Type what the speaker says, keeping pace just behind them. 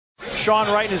Sean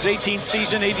Wright in his 18th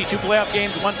season, 82 playoff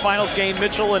games, 1 finals game.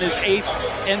 Mitchell in his 8th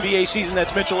NBA season.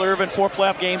 That's Mitchell Irvin, 4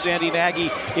 playoff games. Andy Nagy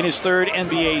in his 3rd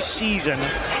NBA season.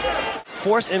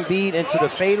 Force Embiid into the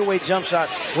fadeaway jump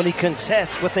shots when he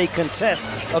contests with a contest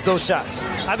of those shots.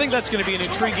 I think that's going to be an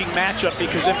intriguing matchup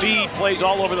because Embiid plays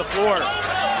all over the floor.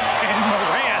 And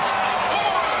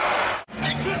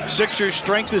Morant. Sixers'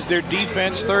 strength is their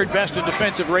defense, 3rd best in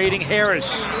defensive rating.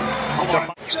 Harris.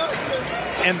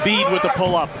 Embiid with the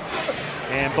pull-up.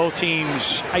 And both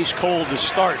teams ice cold to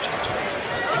start.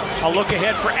 A look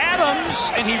ahead for Adams,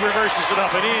 and he reverses it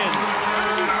up and in.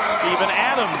 Steven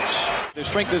Adams. Their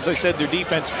strength, as I said, their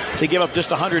defense, they give up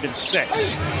just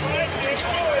 106.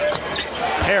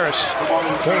 Harris.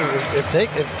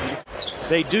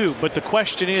 They do, but the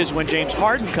question is when James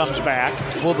Harden comes back,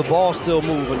 will the ball still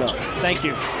move enough? Thank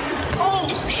you.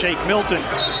 Shake Milton.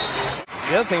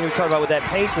 The other thing we talked about with that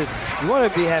pace is you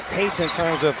want to have pace in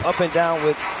terms of up and down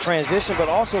with transition, but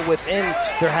also within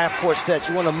their half-court sets.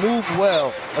 You want to move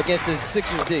well against the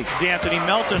Sixers D. DeAnthony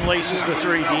Melton laces the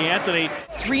 3. DeAnthony,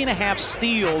 3.5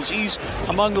 steals. He's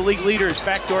among the league leaders.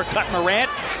 Backdoor cut. Morant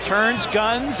turns,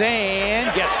 guns,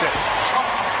 and gets it.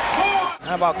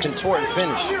 How about contort and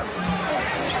finish?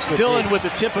 Dillon with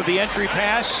the tip of the entry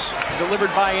pass,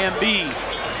 delivered by Embiid.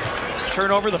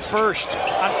 Turnover, the first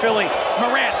on Philly.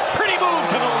 Morant, pretty move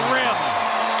to the rim.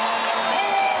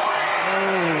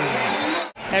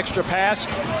 Extra pass.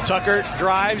 Tucker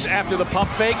drives after the pump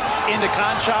fake into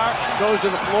Conchar, goes to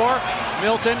the floor.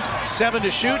 Milton, 7 to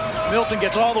shoot. Milton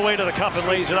gets all the way to the cup and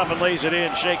lays it up and lays it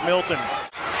in. Shake Milton.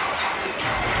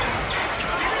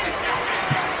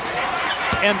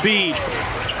 Embiid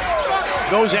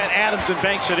goes at Adams and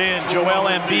banks it in. Joel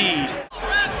Embiid.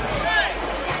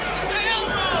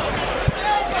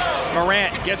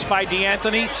 Morant gets by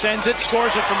DeAnthony, sends it,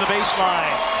 scores it from the baseline.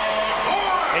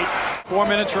 4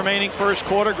 minutes remaining first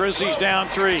quarter. Grizzlies down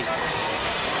 3.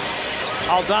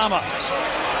 Aldama.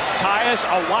 Tyus,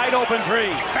 a wide open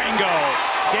 3. Bango.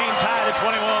 Game tied at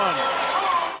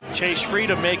 21. Chase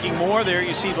Freedom making more. There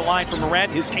you see the line from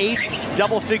Morant. His 8th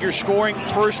double-figure scoring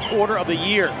first quarter of the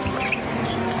year.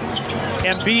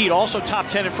 Embiid also top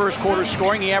 10 in first quarter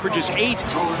scoring. He averages 8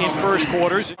 in first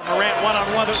quarters. Morant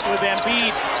one-on-one with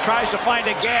Embiid. Tries to find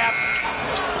a gap.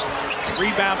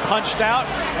 Rebound punched out,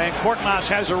 and Korkmaz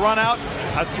has a run out.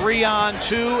 A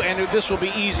 3-on-2, and this will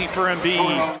be easy for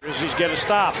Embiid. Grizzlies get a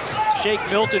stop. Shake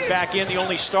Milton back in, the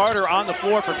only starter on the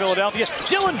floor for Philadelphia.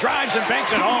 Dillon drives and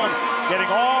banks it home, getting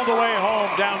all the way home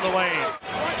down the lane.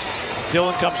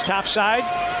 Dillon comes topside.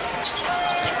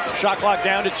 Shot clock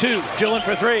down to 2. Dillon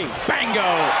for 3.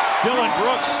 Bango! Dillon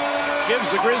Brooks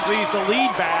gives the Grizzlies the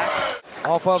lead back.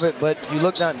 Off of it, but you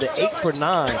look down to 8 for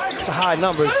 9. It's a high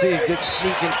number. See a good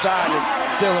sneak inside and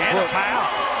Dillon And Brooks. a foul.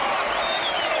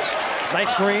 Nice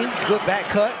screen, good back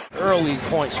cut. Early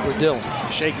points for Dillon.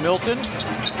 Shake Milton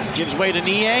gives way to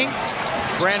Niang.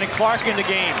 Brandon Clark in the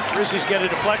game. Grizzlies get a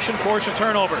deflection, force a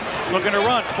turnover. Looking to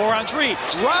run, 4-on-3.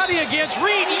 Roddy against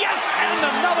Reed, yes! And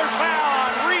another foul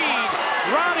on Reed.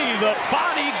 Roddy, the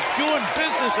body, doing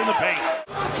business in the paint.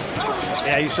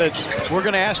 Yeah, he said, we're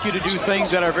going to ask you to do things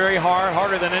that are very hard,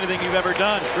 harder than anything you've ever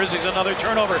done. Grizzlies another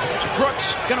turnover.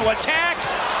 Brooks going to attack.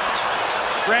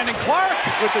 Brandon Clark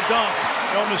with the dunk.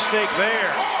 No mistake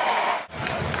there.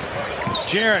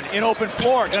 Jaren in open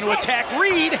floor, going to attack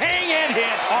Reed. Hang and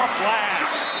hit off glass.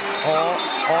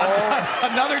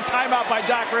 Another timeout by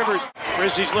Doc Rivers.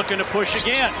 Grizzlies looking to push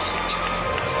again.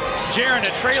 Jaren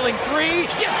a trailing 3.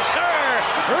 Yes, sir!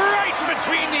 Right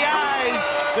between the eyes.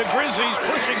 The Grizzlies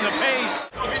pushing the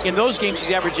pace. In those games,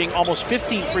 he's averaging almost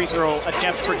 15 free throw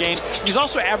attempts per game. He's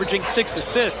also averaging 6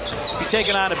 assists. He's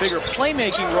taken on a bigger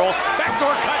playmaking role.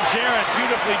 Backdoor cut, Jaren.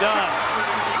 Beautifully done.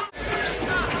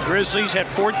 Grizzlies had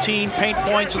 14 paint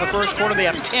points in the first quarter. They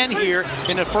have 10 here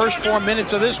in the first 4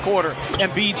 minutes of this quarter.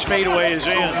 Embiid's fadeaway is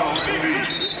in.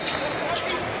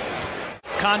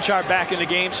 Conchar back in the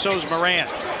game, so's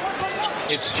Morant.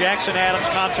 It's Jackson Adams,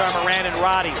 Conchar, Morant, and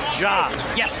Roddy. Ja.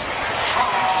 Yes!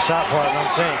 Shot partner,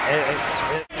 I'm saying.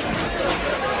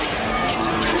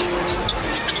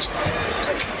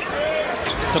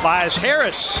 Tobias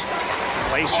Harris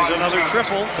places another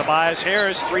triple. Tobias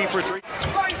Harris, 3 for 3.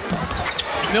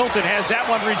 Milton has that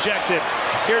one rejected.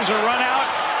 Here's a run out.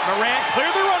 Morant, clear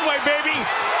the runway, baby.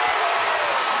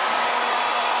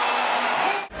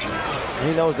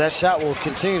 He knows that shot will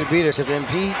continue to be there because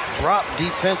Embiid dropped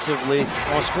defensively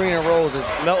on screen and rolls as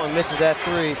Melton misses that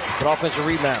 3, but offensive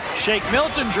rebound. Shake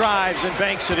Milton drives and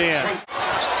banks it in.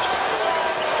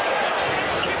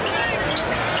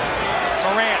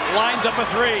 Morant lines up a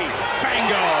 3.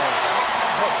 Bango.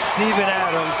 Steven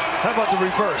Adams. How about the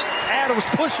reverse? Adams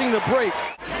pushing the break.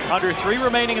 Under 3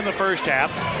 remaining in the first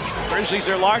half. Grizzlies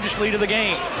their largest lead of the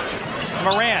game.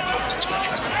 Morant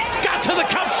got to the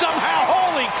cup somehow.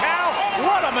 Holy cow!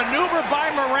 What a maneuver by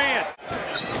Morant.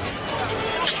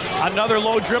 Another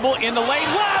low dribble in the lane.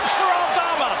 Lobs for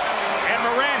Aldama. And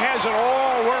Morant has it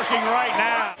all working right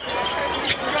now.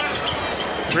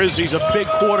 Grizzlies a big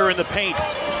quarter in the paint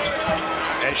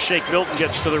as Shake Milton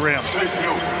gets to the rim.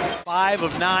 5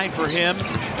 of 9 for him.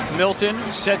 Milton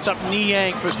sets up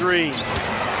Niang for 3.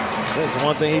 That's the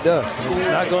one thing he does. He's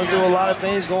not going to do a lot of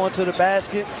things going to the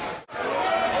basket.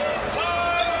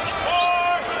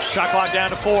 Shot clock down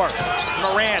to 4.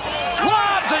 Morant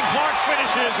lobs and Clark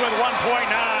finishes with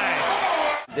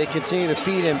 1.9. They continue to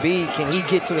feed Embiid. Can he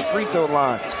get to the free throw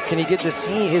line? Can he get his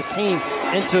team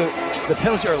into the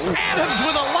penalty area? Adams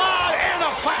with a lob and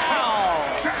a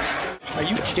foul. Are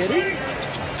you kidding?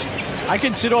 I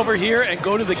can sit over here and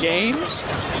go to the games.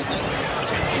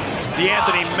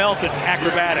 D'Anthony Melton,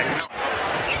 acrobatic.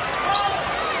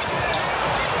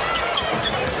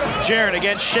 Jaren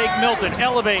against Shake Milton,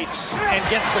 elevates and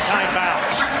gets the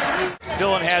timeout.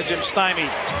 Dillon has him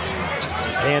stymied.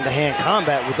 Hand-to-hand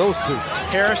combat with those two.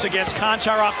 Harris against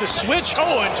Conchar off the switch.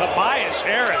 Oh, and Tobias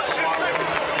Harris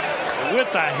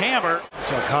with the hammer.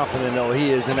 So confident, though, he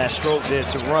is in that stroke there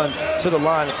to run to the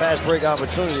line, a fast break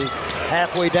opportunity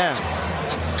halfway down.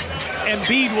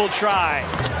 Embiid will try.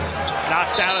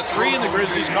 Knocked down a 3, and the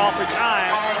Grizzlies call for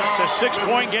time. It's a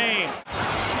 6-point game.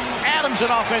 Adams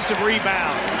an offensive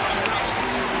rebound.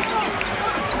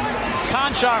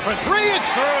 Conchar for 3,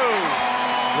 it's through.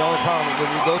 The only problem is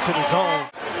when you go to the zone.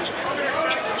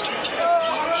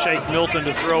 Shake Milton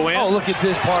to throw in. Oh, look at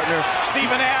this, partner.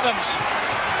 Steven Adams.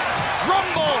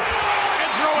 Rumble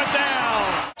and throw it down.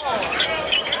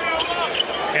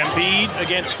 Embiid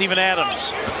against Steven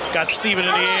Adams. Got Steven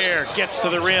in the air. Gets to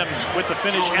the rim with the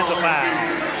finish and the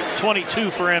foul. 22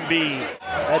 for Embiid.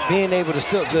 At being able to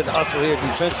still good hustle here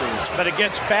defensively. But it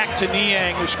gets back to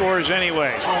Niang, who scores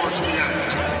anyway.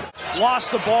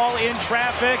 Lost the ball in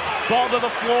traffic. Ball to the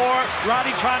floor.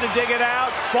 Roddy trying to dig it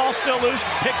out. Ball still loose.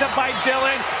 Picked up by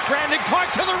Dillon. Brandon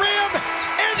Clark to the rim.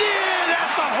 And in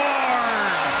at the horn.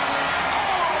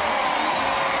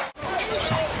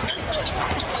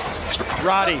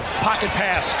 Roddy, pocket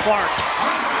pass. Clark.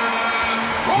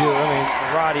 Yeah, I mean,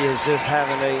 Roddy is just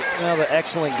having another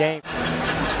excellent game.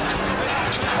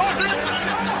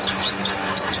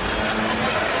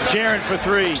 Jaren for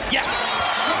 3. Yes!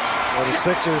 Well, the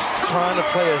Sixers trying to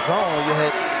play a zone. You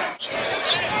had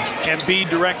Embiid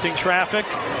directing traffic.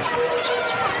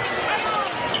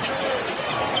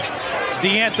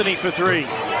 D'Anthony for 3.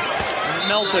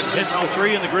 Melton hits the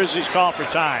 3, and the Grizzlies call for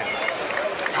time.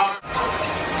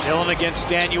 Dillon against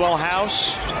Danuel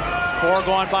House. 4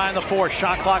 going by in the 4th.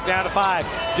 Shot clock down to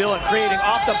 5. Dillon creating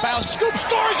off the bounce. Scoop,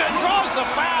 scores, and draws the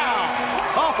foul.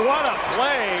 Oh, what a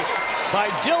play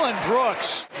by Dillon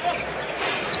Brooks.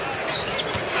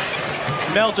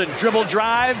 Melton, dribble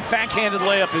drive, backhanded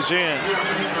layup is in.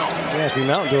 Anthony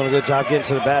Melton doing a good job getting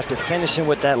to the basket, finishing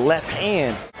with that left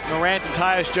hand. Morant and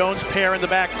Tyus Jones pair in the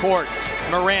backcourt.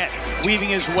 Morant weaving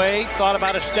his way, thought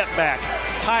about a step back.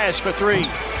 Tyus for 3.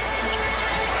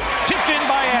 Tipped in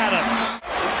by Adams.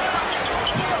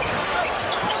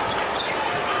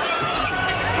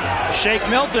 Shake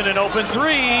Milton, an open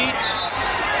 3.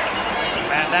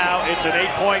 And now it's an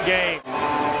 8-point game.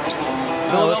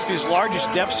 Philadelphia's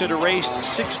largest deficit erased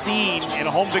 16 in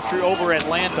a home victory over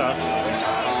Atlanta.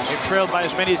 They've trailed by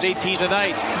as many as 18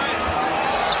 tonight.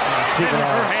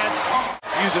 Her hands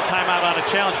use a timeout on a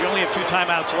challenge. You only have 2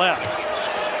 timeouts left.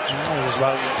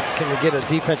 Can we get a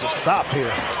defensive stop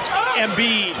here?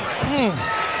 Embiid.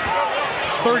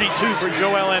 32 for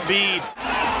Joel Embiid.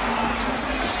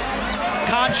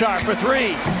 Conchar for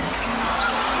 3.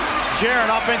 Jaren,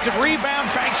 offensive rebound,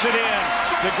 banks it in.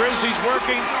 The Grizzlies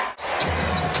working.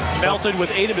 Melton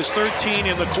with 8 of his 13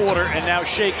 in the quarter, and now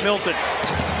Shake Milton.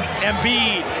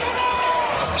 Embiid.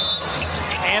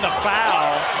 And a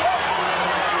foul.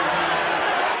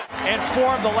 And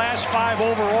 4 of the last 5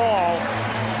 overall.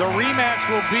 The rematch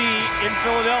will be in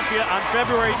Philadelphia on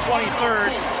February 23rd.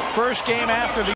 First game after the